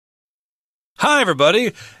Hi,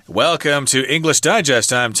 everybody. Welcome to English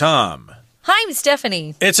Digest. I'm Tom. Hi, I'm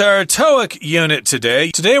Stephanie. It's our TOEIC unit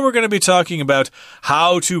today. Today we're going to be talking about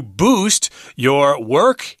how to boost your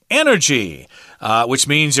work energy. Which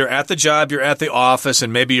means you're at the job, you're at the office,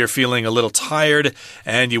 and maybe you're feeling a little tired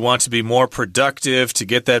and you want to be more productive to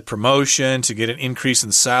get that promotion, to get an increase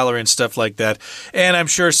in salary and stuff like that. And I'm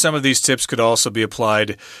sure some of these tips could also be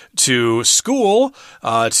applied to school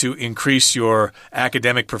to increase your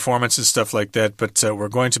academic performance and stuff like that. But we're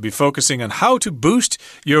going to be focusing on how to boost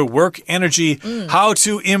your work energy, how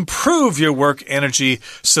to improve your work energy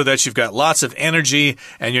so that you've got lots of energy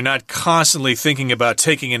and you're not constantly thinking about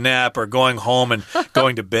taking a nap or going home and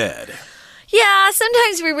going to bed. Yeah,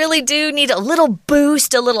 sometimes we really do need a little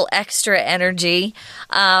boost, a little extra energy.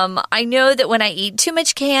 I know that when I eat too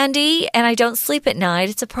much candy and I don't sleep at night,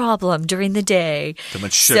 it's a problem during the day. Too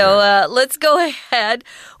much sugar. So let's go ahead.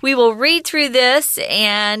 We will read through this,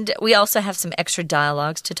 and we also have some extra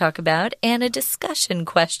dialogues to talk about and a discussion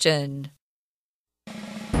question.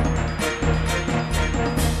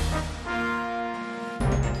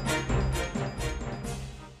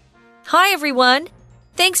 Hi, everyone.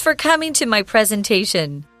 Thanks for coming to my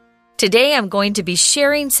presentation. Today, I'm going to be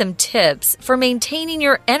sharing some tips for maintaining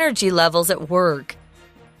your energy levels at work.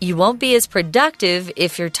 You won't be as productive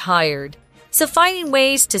if you're tired, so finding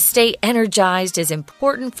ways to stay energized is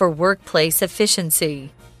important for workplace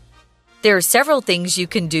efficiency. There are several things you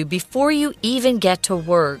can do before you even get to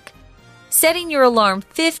work. Setting your alarm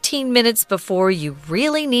 15 minutes before you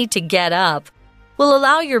really need to get up will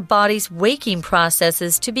allow your body's waking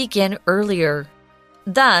processes to begin earlier.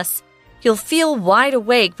 Thus, you'll feel wide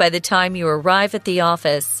awake by the time you arrive at the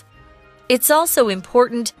office. It's also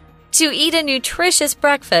important to eat a nutritious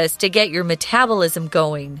breakfast to get your metabolism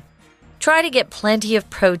going. Try to get plenty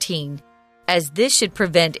of protein, as this should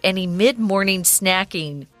prevent any mid-morning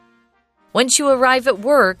snacking. Once you arrive at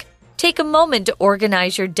work, take a moment to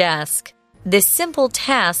organize your desk. This simple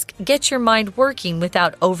task gets your mind working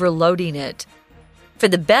without overloading it. For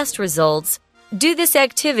the best results, do this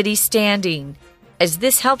activity standing, as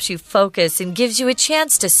this helps you focus and gives you a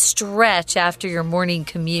chance to stretch after your morning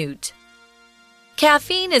commute.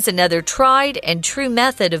 Caffeine is another tried and true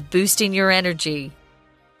method of boosting your energy.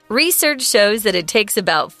 Research shows that it takes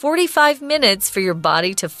about 45 minutes for your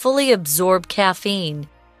body to fully absorb caffeine.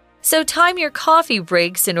 So time your coffee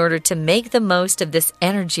breaks in order to make the most of this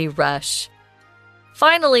energy rush.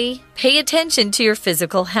 Finally, pay attention to your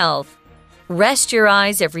physical health. Rest your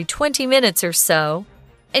eyes every 20 minutes or so,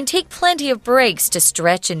 and take plenty of breaks to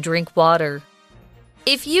stretch and drink water.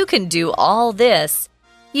 If you can do all this,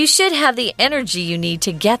 you should have the energy you need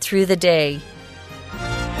to get through the day.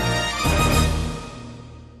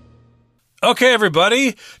 Okay,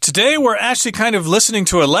 everybody. Today we're actually kind of listening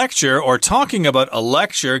to a lecture or talking about a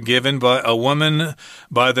lecture given by a woman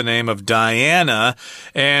by the name of Diana,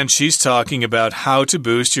 and she's talking about how to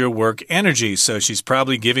boost your work energy. So she's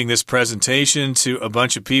probably giving this presentation to a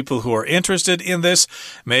bunch of people who are interested in this.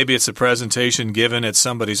 Maybe it's a presentation given at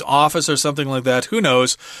somebody's office or something like that. Who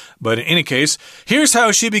knows? But in any case, here's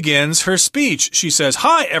how she begins her speech. She says,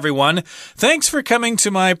 "Hi, everyone. Thanks for coming to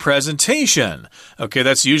my presentation." Okay,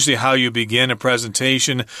 that's usually how you begin a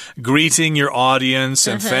presentation, greeting your audience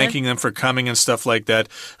and thanking them for coming and stuff like that.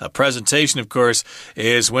 A presentation, of course,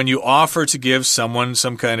 is when you offer to give someone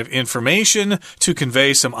some kind of information to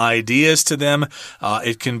convey some ideas to them.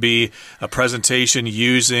 It can be a presentation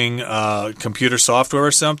using computer software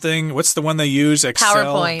or something. What's the one they use?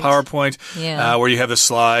 Excel? PowerPoint. Yeah. Where you have the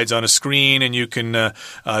slides on a screen and you can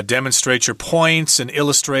demonstrate your points and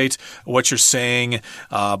illustrate what you're saying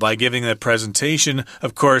by giving that presentation.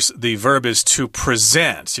 Of course, the verb is to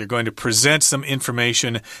present. You're going to present some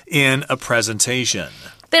information in a presentation.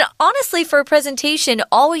 But honestly, for a presentation,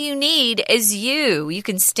 all you need is you. You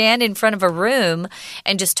can stand in front of a room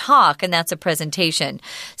and just talk, and that's a presentation.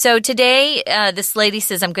 So today, this lady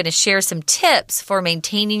says, I'm going to share some tips for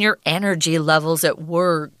maintaining your energy levels at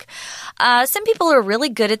work. Some people are really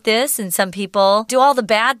good at this, and some people do all the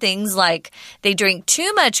bad things, like they drink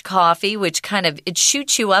too much coffee, which kind of, it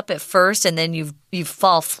shoots you up at first, and then you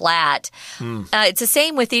fall flat. It's the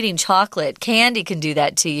same with eating chocolate. Candy can do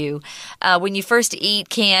that to you. When you first eat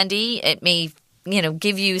candy, it may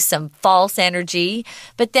give you some false energy,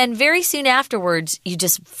 but then very soon afterwards, you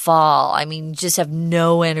just fall. I mean, you just have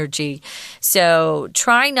no energy. So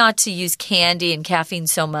try not to use candy and caffeine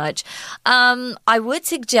so much. I would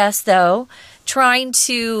suggest, though, trying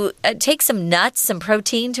to take some nuts, some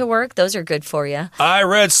protein to work. Those are good for you. I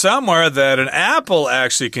read somewhere that an apple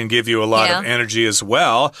actually can give you a lot of energy as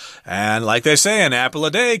well. And like they say, an apple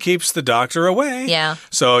a day keeps the doctor away. Yeah.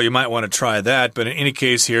 So you might want to try that. But in any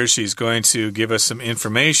case here, she's going to give us some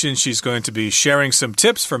information. She's going to be sharing some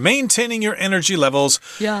tips for maintaining your energy levels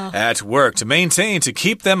at work. To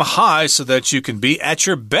keep them high so that you can be at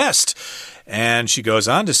your best. And she goes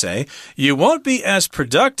on to say, you won't be as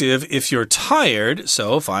productive if you're tired,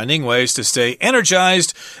 so finding ways to stay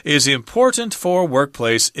energized is important for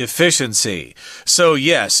workplace efficiency. So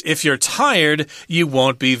yes, if you're tired, you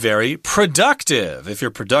won't be very productive. If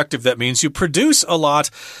you're productive, that means you produce a lot.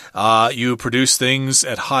 You produce things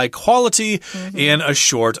at high quality in a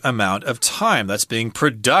short amount of time. That's being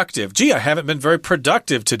productive. Gee, I haven't been very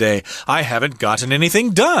productive today. I haven't gotten anything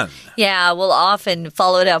done. Yeah, we'll often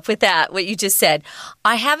follow it up with that, what you just said.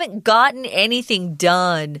 I haven't gotten anything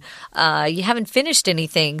done. You haven't finished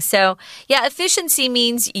anything. So, yeah, efficiency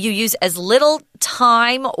means you use as little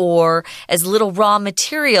time or as little raw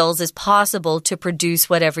materials as possible to produce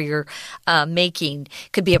whatever you're making.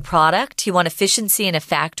 Could be a product. You want efficiency in a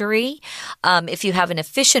factory. If you have an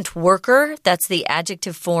efficient worker, that's the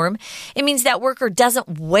adjective form. It means that worker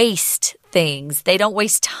doesn't waste things. They don't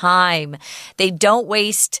waste time. They don't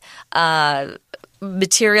waste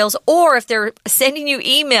materials, or if they're sending you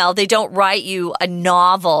email, they don't write you a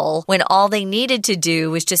novel when all they needed to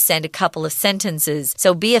do was just send a couple of sentences.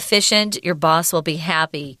 So be efficient. Your boss will be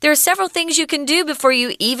happy. There are several things you can do before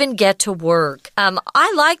you even get to work.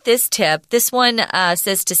 I like this tip. This one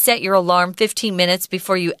says to set your alarm 15 minutes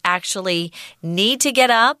before you actually need to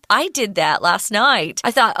get up. I did that last night.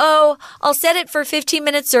 I thought, I'll set it for 15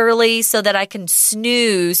 minutes early so that I can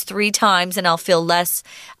snooze 3 times and I'll feel less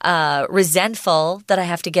resentful that I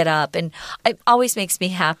have to get up, and it always makes me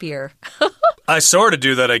happier. I sort of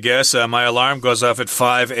do that, I guess. My alarm goes off at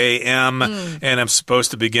 5 a.m., and I'm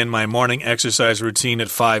supposed to begin my morning exercise routine at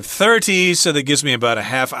 5:30, so that gives me about a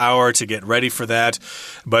half hour to get ready for that.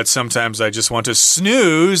 But sometimes I just want to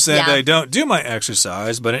snooze, and I don't do my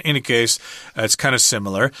exercise. But in any case, it's kind of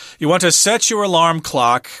similar. You want to set your alarm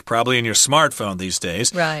clock, probably in your smartphone these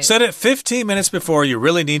days. Right. Set it 15 minutes before you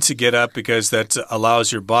really need to get up, because that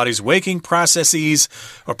allows your body's waking processes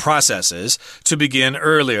to begin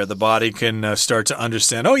earlier. The body can start to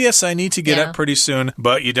understand, oh, yes, I need to get up pretty soon,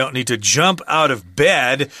 but you don't need to jump out of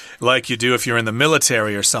bed like you do if you're in the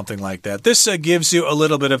military or something like that. This gives you a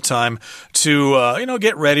little bit of time to,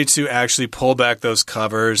 get ready to actually pull back those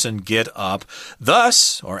covers and get up.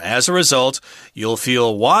 Thus, or as a result, you'll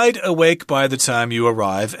feel wide awake by the time you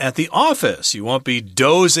arrive at the office. You won't be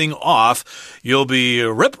dozing off. You'll be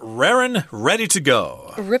rip-raring, ready to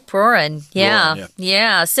go. Rip-roaring,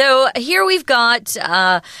 yeah. So here we've got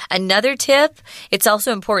another tip. It's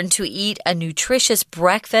also important to eat a nutritious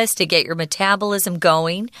breakfast to get your metabolism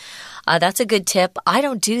going. That's a good tip. I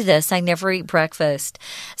don't do this. I never eat breakfast.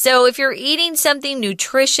 So if you're eating something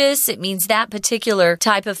nutritious, it means that particular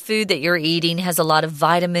type of food that you're eating has a lot of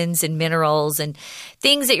vitamins and minerals and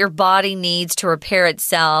things that your body needs to repair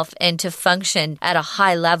itself and to function at a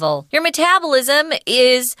high level. Your metabolism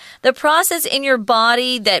is the process in your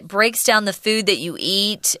body that breaks down the food that you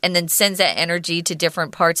eat and then sends that energy to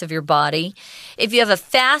different parts of your body. If you have a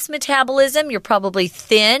fast metabolism, you're probably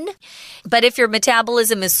thin. But if your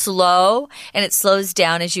metabolism is slow and it slows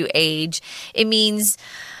down as you age, it means,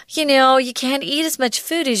 you can't eat as much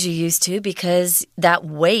food as you used to because that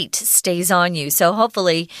weight stays on you. So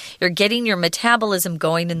hopefully you're getting your metabolism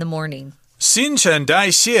going in the morning. 新陈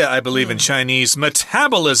代谢, I believe in Chinese,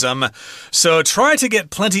 metabolism. So try to get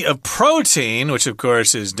plenty of protein, which of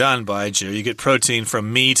course is done by Jew. You get protein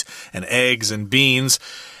from meat and eggs and beans,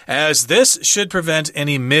 as this should prevent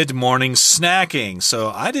any mid-morning snacking. So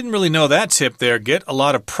I didn't really know that tip there. Get a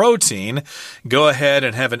lot of protein. Go ahead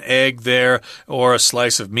and have an egg there or a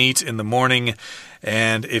slice of meat in the morning.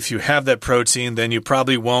 And if you have that protein, then you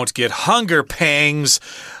probably won't get hunger pangs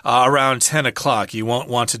around 10 o'clock. You won't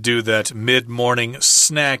want to do that mid-morning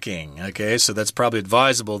snacking. Okay, so that's probably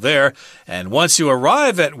advisable there. And once you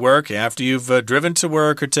arrive at work, after you've driven to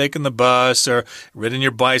work or taken the bus or ridden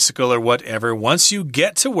your bicycle or whatever, once you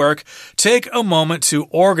get to work, take a moment to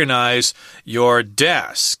organize your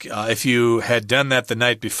desk. If you had done that the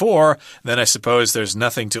night before, then I suppose there's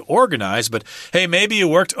nothing to organize. But hey, maybe you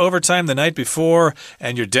worked overtime the night before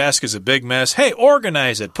and your desk is a big mess. Hey,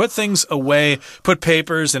 organize it. Put things away. Put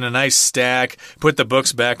papers in a nice stack. Put the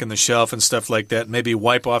books back in the shelf and stuff like that. Maybe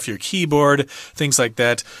wipe off your keyboard, things like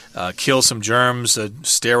that. Kill some germs,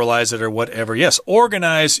 sterilize it or whatever. Yes,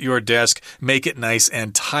 organize your desk. Make it nice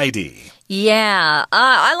and tidy. Yeah,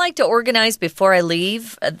 I like to organize before I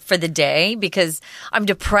leave for the day because I'm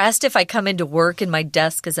depressed if I come into work and my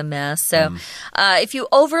desk is a mess. So if you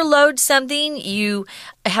overload something, you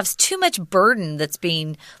have too much burden that's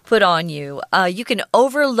being put on you. You can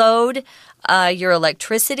overload your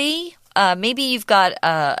electricity. Maybe you've got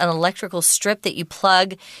an electrical strip that you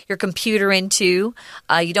plug your computer into.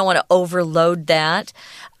 You don't want to overload that.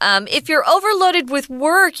 If you're overloaded with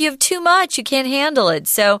work, you have too much. You can't handle it.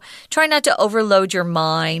 So try not to overload your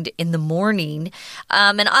mind in the morning.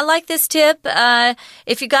 And I like this tip.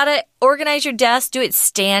 If you got to organize your desk, do it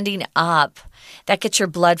standing up. That gets your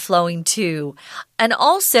blood flowing too. And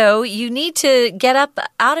also, you need to get up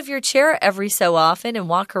out of your chair every so often and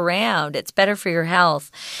walk around. It's better for your health.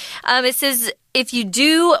 It says, if you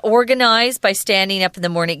do organize by standing up in the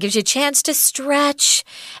morning, it gives you a chance to stretch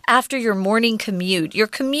after your morning commute. Your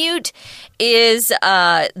commute is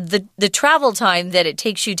the travel time that it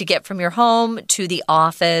takes you to get from your home to the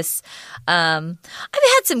office. I've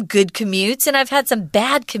had some good commutes and I've had some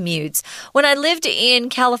bad commutes. When I lived in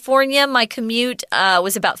California, my commute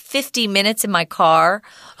was about 50 minutes in my car.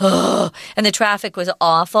 And the traffic was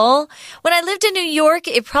awful. When I lived in New York,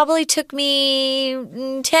 it probably took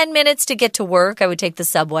me 10 minutes to get to work. I would take the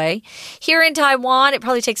subway. Here in Taiwan, it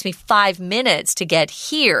probably takes me 5 minutes to get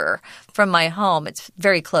here from my home. It's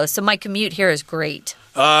very close. So my commute here is great.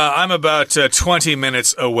 I'm about 20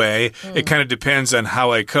 minutes away. It kind of depends on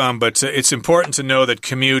how I come, but it's important to know that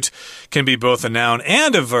commute can be both a noun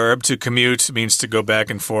and a verb. To commute means to go back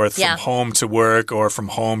and forth from home to work or from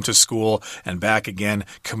home to school and back again,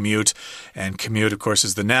 commute. And commute, of course,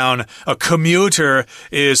 is the noun. A commuter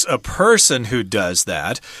is a person who does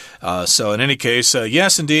that. So in any case,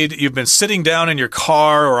 yes, indeed, you've been sitting down in your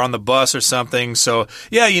car or on the bus or something. So,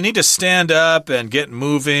 yeah, you need to stand up and get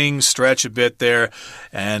moving, stretch a bit there.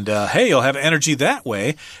 And, hey, you'll have energy that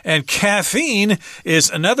way. And caffeine is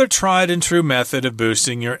another tried and true method of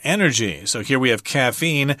boosting your energy. So here we have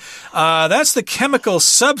caffeine. That's the chemical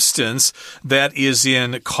substance that is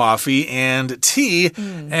in coffee and tea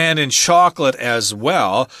and in chocolate as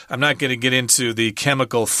well. I'm not going to get into the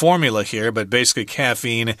chemical formula here, but basically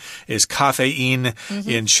caffeine is caffeine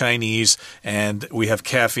in Chinese, and we have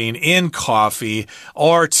caffeine in coffee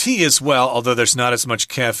or tea as well, although there's not as much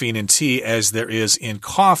caffeine in tea as there is in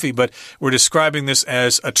coffee, but we're describing this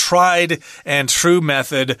as a tried and true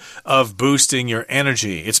method of boosting your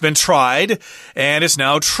energy. It's been tried, and it's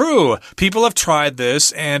now true. People have tried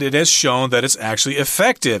this, and it has shown that it's actually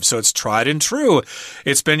effective. So it's tried and true.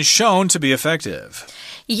 It's been shown to be effective.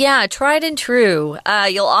 Yeah, tried and true.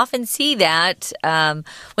 You'll often see that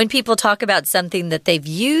when people talk about something that they've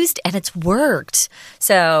used and it's worked.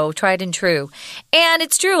 So tried and true. And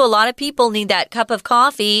it's true, a lot of people need that cup of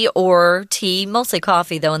coffee or tea, mostly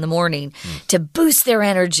coffee though in the morning, to boost their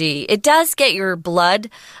energy. It does get your blood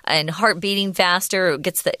and heart beating faster. It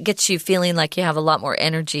gets you feeling like you have a lot more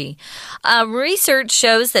energy. Research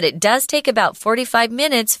shows that it does take about 45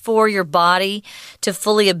 minutes for your body to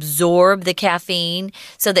fully absorb the caffeine,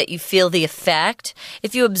 so that you feel the effect.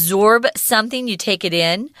 If you absorb something, you take it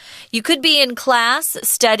in. You could be in class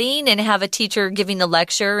studying and have a teacher giving a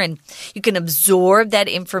lecture, and you can absorb that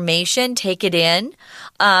information, take it in.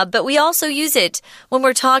 But we also use it when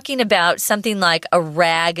we're talking about something like a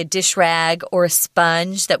rag, a dish rag, or a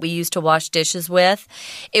sponge that we use to wash dishes with.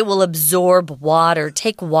 It will absorb water,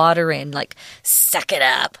 take water in, like suck it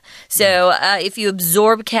up. So if you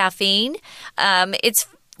absorb caffeine, it's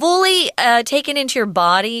fully taken into your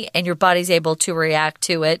body, and your body's able to react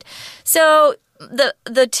to it. So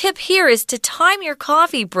the tip here is to time your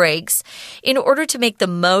coffee breaks in order to make the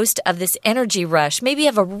most of this energy rush. Maybe you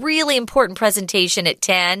have a really important presentation at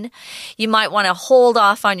 10. You might want to hold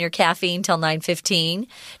off on your caffeine till 9:15,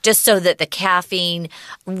 just so that the caffeine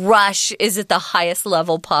rush is at the highest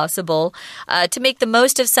level possible. To make the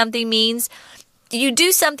most of something means you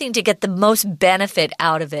do something to get the most benefit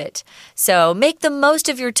out of it. So make the most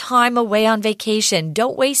of your time away on vacation.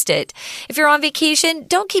 Don't waste it. If you're on vacation,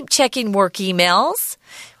 don't keep checking work emails.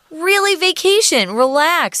 Really vacation,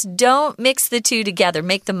 relax. Don't mix the two together.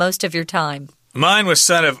 Make the most of your time. Mine was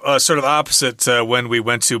sort of opposite when we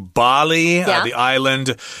went to Bali, the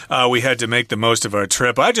island. We had to make the most of our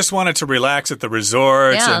trip. I just wanted to relax at the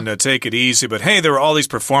resort and take it easy. But hey, there were all these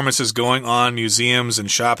performances going on, museums and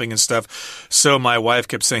shopping and stuff. So my wife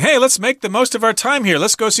kept saying, hey, let's make the most of our time here.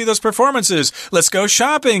 Let's go see those performances. Let's go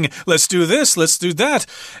shopping. Let's do this. Let's do that.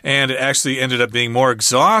 And it actually ended up being more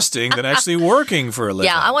exhausting than actually working for a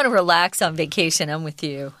living. Yeah, I want to relax on vacation. I'm with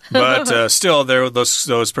you. But still,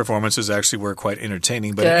 those performances actually were quite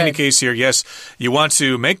entertaining. But in any case here, yes, you want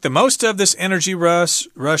to make the most of this energy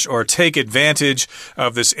rush or take advantage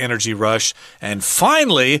of this energy rush. And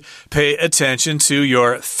finally, pay attention to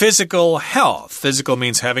your physical health. Physical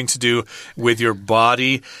means having to do with your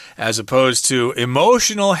body as opposed to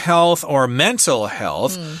emotional health or mental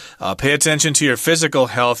health. Pay attention to your physical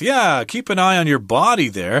health. Yeah, keep an eye on your body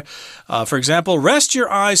there. For example, rest your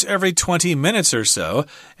eyes every 20 minutes or so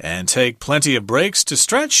and take plenty of breaks to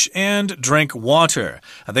stretch and drink water.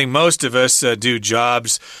 I think most of us do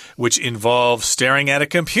jobs which involve staring at a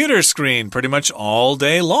computer screen pretty much all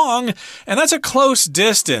day long, and that's a close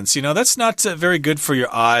distance. You know, that's not very good for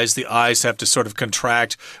your eyes. The eyes have to sort of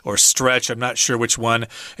contract or stretch. I'm not sure which one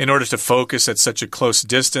in order to focus at such a close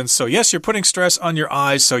distance. So yes, you're putting stress on your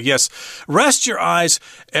eyes. So yes, rest your eyes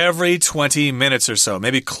every 20 minutes or so.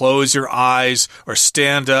 Maybe close your eyes or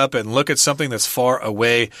stand up and look at something that's far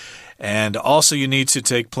away. And also you need to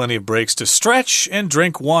take plenty of breaks to stretch and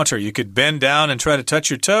drink water. You could bend down and try to touch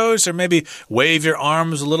your toes or maybe wave your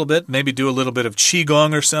arms a little bit, maybe do a little bit of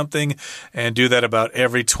qigong or something, and do that about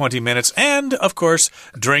every 20 minutes. And, of course,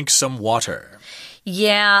 drink some water.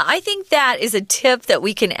 Yeah, I think that is a tip that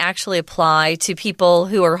we can actually apply to people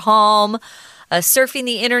who are home, surfing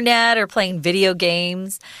the internet or playing video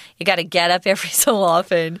games. You got to get up every so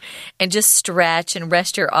often and just stretch and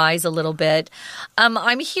rest your eyes a little bit.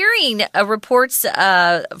 I'm hearing reports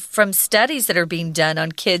from studies that are being done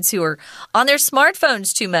on kids who are on their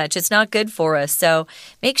smartphones too much. It's not good for us. So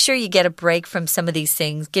make sure you get a break from some of these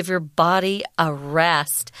things. Give your body a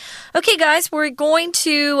rest. Okay, guys, we're going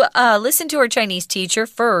to listen to our Chinese teacher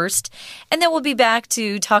first, and then we'll be back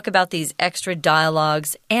to talk about these extra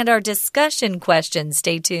dialogues and our discussion questions.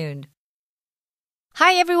 Stay tuned.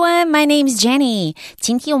 Hi everyone, my name is Jenny.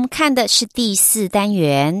 今天我们看的是第4单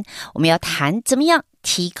元，我们要谈怎么样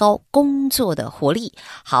提高工作的活力。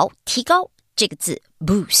好，提高这个字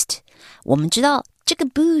boost， 我们知道这个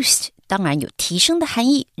boost 当然有提升的含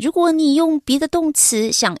义。如果你用别的动词，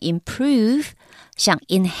像 improve， 像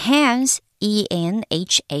enhance，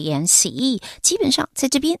 基本上在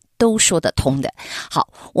这边都说得通的。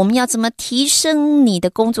好，我们要怎么提升你的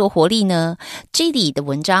工作活力呢？这里的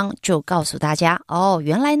文章就告诉大家，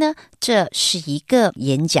原来呢，这是一个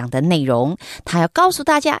演讲的内容，他要告诉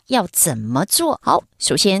大家要怎么做。好，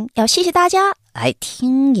首先要谢谢大家来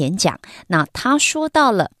听演讲。那他说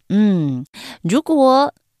到了，如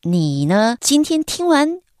果你呢今天听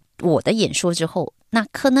完我的演说之后，那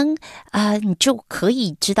可能你就可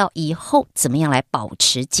以知道以后怎么样来保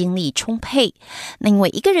持精力充沛。那因为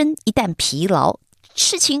一个人一旦疲劳，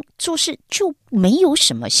做事就没有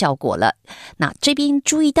什么效果了。那这边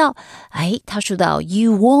注意到，他说到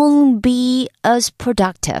You won't be as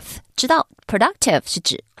productive。 知道 productive 是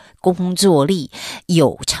指工作力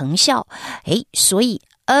有成效，所以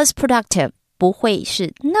as productive不会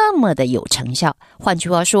是那么的有成效。换句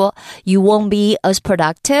话说 You won't be as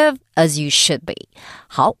productive as you should be。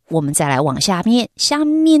 好，我们再来往下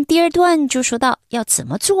面第二段就说到要怎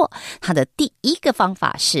么做。它的第一个方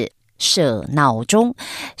法是设闹钟。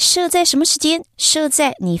设在什么时间？设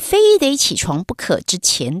在你非得起床不可之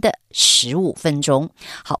前的15分钟。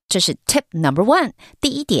好，这是 tip number 1， 第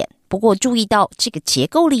一点。不过注意到这个结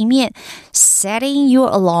构里面 setting your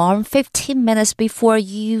alarm 15 minutes before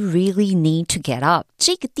you really need to get up，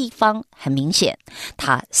 这个地方很明显，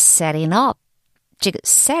它 setting up， 这个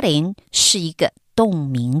setting 是一个动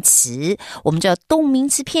名词，我们知道动名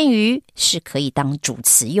词片语是可以当主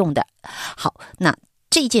词用的。好，那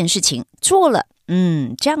这件事情做了，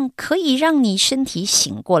这样可以让你身体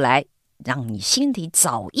醒过来，让你身体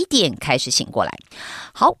早一点开始醒过来。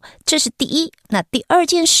好，这是第一。那第二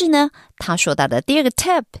件事呢，他说到的第二个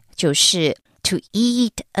tip 就是 to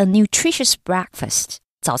eat a nutritious breakfast，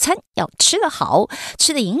 早餐要吃得好，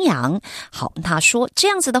吃得营养。好，他说这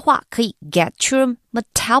样子的话可以 get your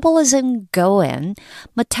metabolism going。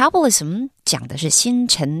 metabolism 讲的是新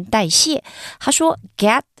陈代谢，他说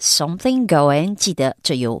get something going， 记得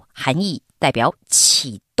这有含义，代表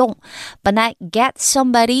启动。本来 get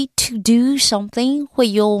somebody to do something 会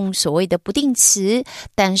用所谓的不定词，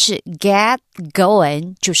但是 get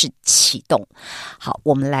going 就是启动。好，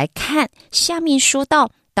我们来看下面说到，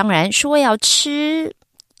当然说要吃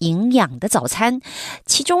营养的早餐，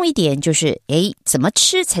其中一点就是怎么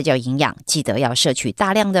吃才叫营养？记得要摄取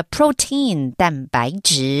大量的 protein 蛋白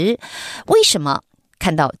质。为什么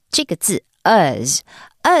看到这个字 as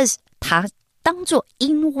它当作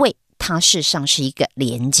因为，它事实上是一个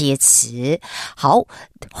连接词。好，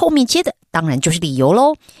后面接的当然就是理由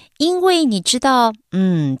咯，因为你知道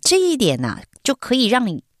这一点就可以让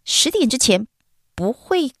你10点之前不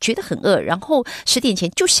会觉得很饿，然后10点前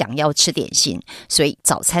就想要吃点心，所以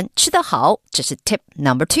早餐吃得好，这是 tip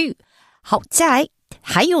number 2。好，再来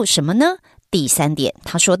还有什么呢？第3点，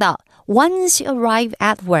他说到 once you arrive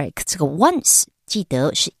at work， 这个 once 记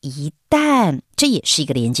得是一旦，这也是一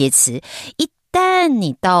个连接词，一旦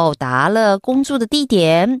你到达了工作的地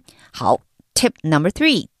点。好， tip number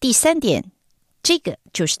 3， 第3点，这个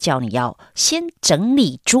就是叫你要先整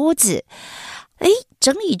理桌子。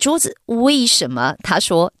整理桌子为什么？他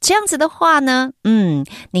说这样子的话呢，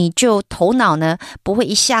你就头脑呢不会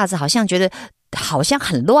一下子好像觉得好像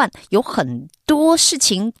很乱，有很多事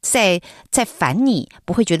情在烦你，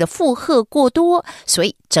不会觉得负荷过多，所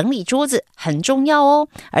以整理桌子很重要哦。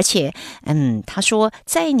而且他说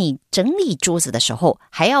在你整理桌子的时候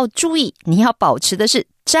还要注意，你要保持的是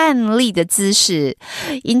站立的姿势，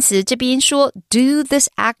因此这边说 do this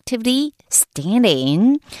activity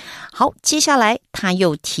standing。 好，接下来他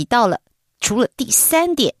又提到了除了第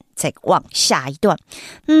3点，再往下一段，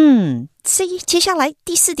接下来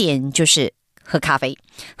第4点就是喝咖啡。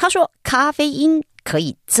他说咖啡因可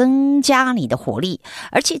以增加你的活力，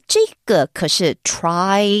而且这个可是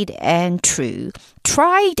tried and true，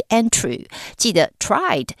 tried and true， 记得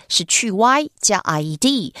tried 是去 y 加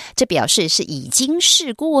ed， 这表示是已经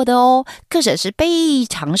试过的哦，或者是被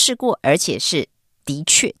尝试过，而且是的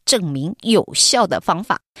确证明有效的方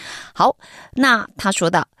法。好，那他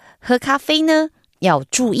说到喝咖啡呢要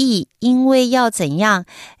注意，因为要怎样？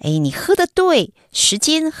你喝得对，时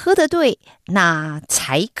间喝得对，那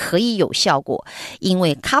才可以有效果。因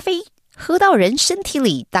为咖啡喝到人身体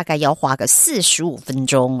里大概要花个45分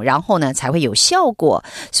钟，然后呢才会有效果。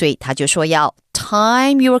所以他就说要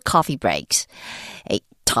time your coffee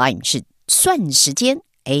breaks。time 是算时间，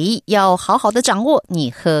要好好的掌握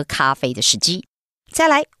你喝咖啡的时机。再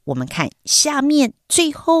来，我们看下面，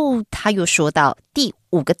最后他又说到第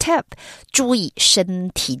5个 tip， 注意身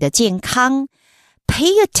体的健康。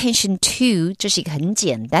Pay attention to， 这是一个很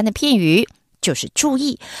简单的片语，就是注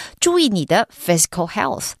意你的 physical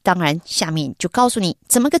health。 当然下面就告诉你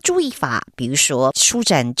怎么个注意法，比如说舒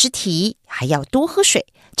展肢体，还要多喝水，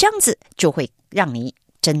这样子就会让你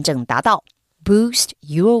真正达到 boost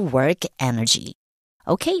your work energy。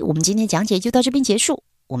 OK， 我们今天讲解就到这边结束，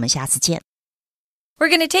我们下次见。We're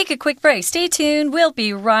going to take a quick break. Stay tuned. We'll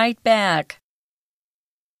be right back.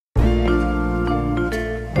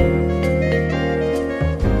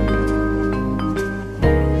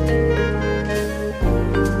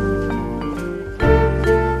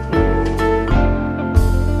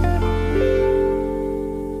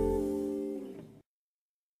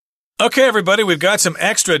 Okay, everybody, we've got some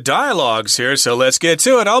extra dialogues here, so let's get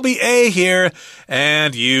to it. I'll be A here,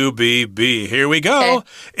 and you be B. Here we go.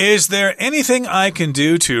 Okay. Is there anything I can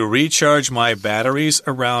do to recharge my batteries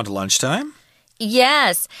around lunchtime?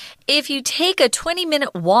 Yes. If you take a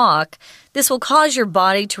 20-minute walk, this will cause your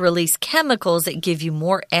body to release chemicals that give you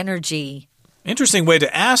more energy. Interesting way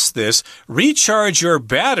to ask this. Recharge your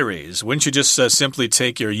batteries. Wouldn't you just simply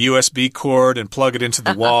take your USB cord and plug it into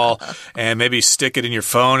the wall and maybe stick it in your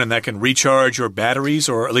phone and that can recharge your batteries,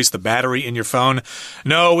 or at least the battery in your phone?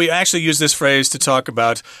 No, we actually use this phrase to talk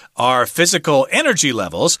about our physical energy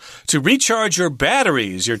levels. To recharge your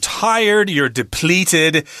batteries, you're tired, you're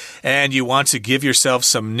depleted, and you want to give yourself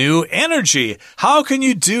some new energy. How can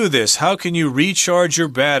you do this? How can you recharge your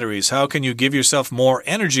batteries? How can you give yourself more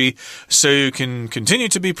energy so you can continue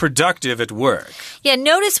to be productive at work? Yeah,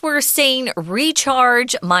 notice we're saying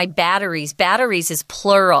recharge my batteries. Batteries is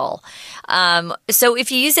plural. So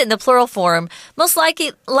if you use it in the plural form, most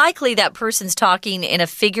likely that person's talking in a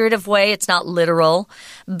figurative way. It's not literal.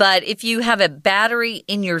 But if you have a battery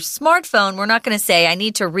in your smartphone, we're not going to say, I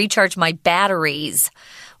need to recharge my batteries.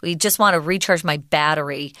 We just want to recharge my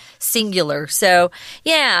battery, singular. So,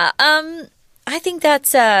 yeah, I think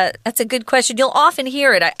that's a good question. You'll often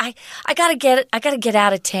hear it. I gotta get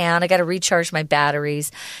out of town. I gotta recharge my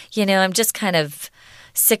batteries. I'm just kind of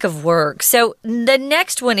sick of work. So the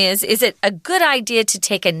next one is it a good idea to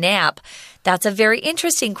take a nap? That's a very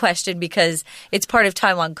interesting question because it's part of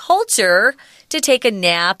Taiwan culture to take a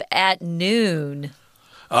nap at noon.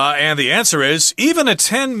 And the answer is, even a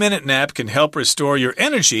 10-minute nap can help restore your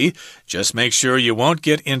energy. Just make sure you won't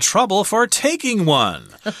get in trouble for taking one.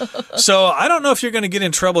 So I don't know if you're going to get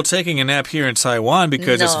in trouble taking a nap here in Taiwan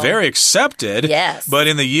because it's very accepted. Yes. But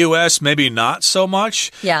in the U.S., maybe not so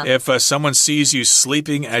much. Yeah. If someone sees you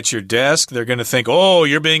sleeping at your desk, they're going to think, oh,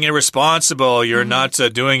 you're being irresponsible. You're not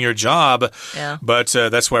doing your job. Yeah. But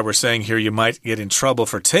that's why we're saying here you might get in trouble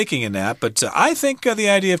for taking a nap. But I think the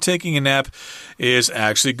idea of taking a nap is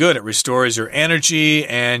actually good. It restores your energy,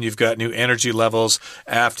 and you've got new energy levels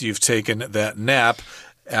after you've taken that nap.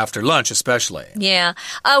 after lunch especially. Yeah.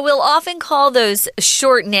 We'll often call those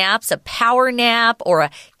short naps a power nap or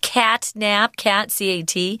a cat nap, cat,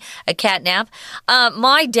 C-A-T, a cat nap.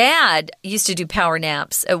 My dad used to do power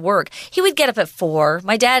naps at work. He would get up at 4.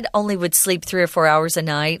 My dad only would sleep 3 or 4 hours a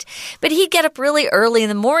night, but he'd get up really early in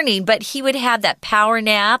the morning, but he would have that power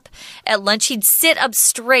nap at lunch. He'd sit up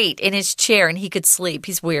straight in his chair and he could sleep.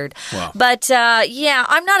 He's weird. Wow. But yeah,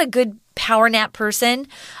 I'm not a good power nap person.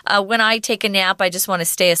 When I take a nap, I just want to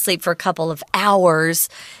stay asleep for a couple of hours.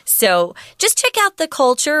 So just check out the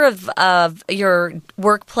culture of your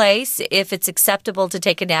workplace. If it's acceptable to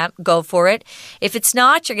take a nap, go for it. If it's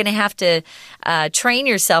not, you're going to have to train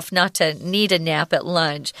yourself not to need a nap at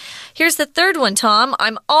lunch. Here's the third one, Tom.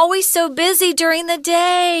 I'm always so busy during the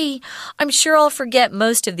day. I'm sure I'll forget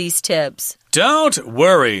most of these tips. Don't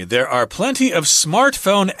worry, there are plenty of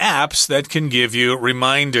smartphone apps that can give you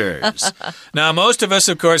reminders. Now, most of us,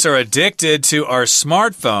 of course, are addicted to our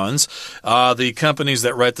smartphones. The companies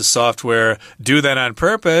that write the software do that on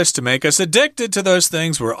purpose to make us addicted to those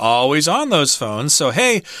things. We're always on those phones. So,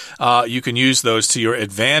 hey, you can use those to your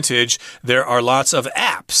advantage. There are lots of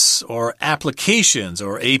apps or applications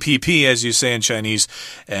or app, as you say in Chinese.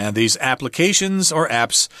 And these applications or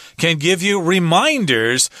apps can give you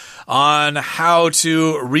reminders on how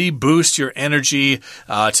to reboost your energy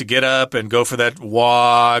to get up and go for that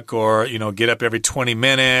walk, or get up every 20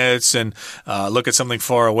 minutes and look at something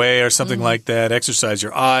far away or something like that. Exercise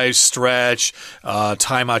your eyes, stretch,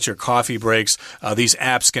 time out your coffee breaks. These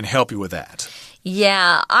apps can help you with that.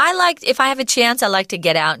 Yeah, if I have a chance, I like to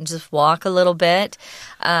get out and just walk a little bit.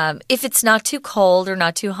 If it's not too cold or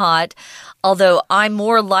not too hot, although I'm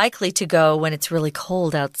more likely to go when it's really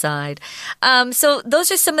cold outside. So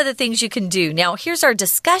those are some of the things you can do. Now, here's our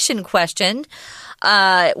discussion question,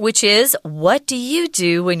 which is, what do you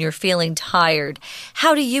do when you're feeling tired?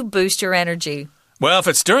 How do you boost your energy? Well, if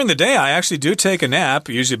it's during the day, I actually do take a nap,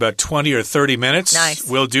 usually about 20 or 30 minutes. Nice.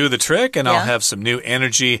 Will do the trick, and I'll have some new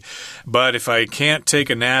energy. But if I can't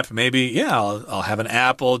take a nap, maybe, I'll have an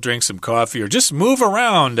apple, drink some coffee, or just move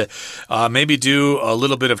around. Maybe do a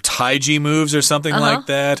little bit of Tai Chi moves or something like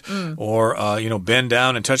that. Or, bend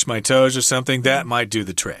down and touch my toes or something. That might do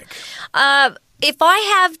the trick. If I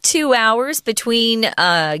have 2 hours between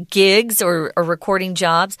gigs or recording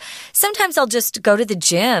jobs, sometimes I'll just go to the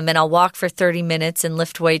gym and I'll walk for 30 minutes and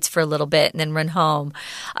lift weights for a little bit and then run home.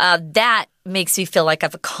 That makes me feel like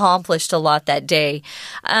I've accomplished a lot that day.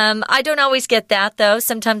 I don't always get that, though.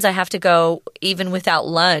 Sometimes I have to go even without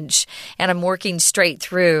lunch, and I'm working straight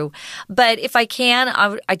through. But if I can,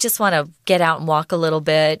 I just want to get out and walk a little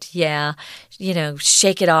bit. Yeah,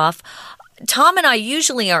 shake it off. Tom and I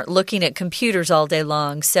usually aren't looking at computers all day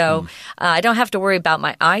long, so I don't have to worry about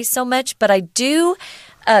my eyes so much, but I do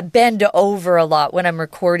bend over a lot when I'm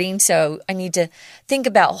recording, so I need to think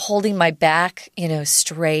about holding my back,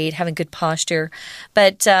 straight, having good posture.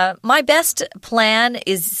 But my best plan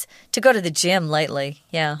is to go to the gym lately.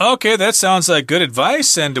 Yeah. Okay, that sounds like good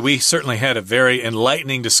advice, and we certainly had a very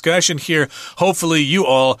enlightening discussion here. Hopefully you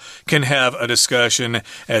all can have a discussion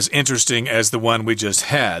as interesting as the one we just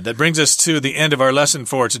had. That brings us to the end of our lesson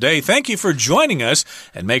for today. Thank you for joining us,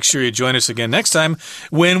 and make sure you join us again next time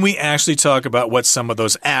when we actually talk about what some of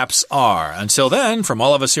those apps are. Until then, from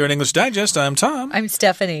all of us here at English Digest, I'm Tom. I'm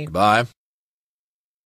Stephanie. Bye.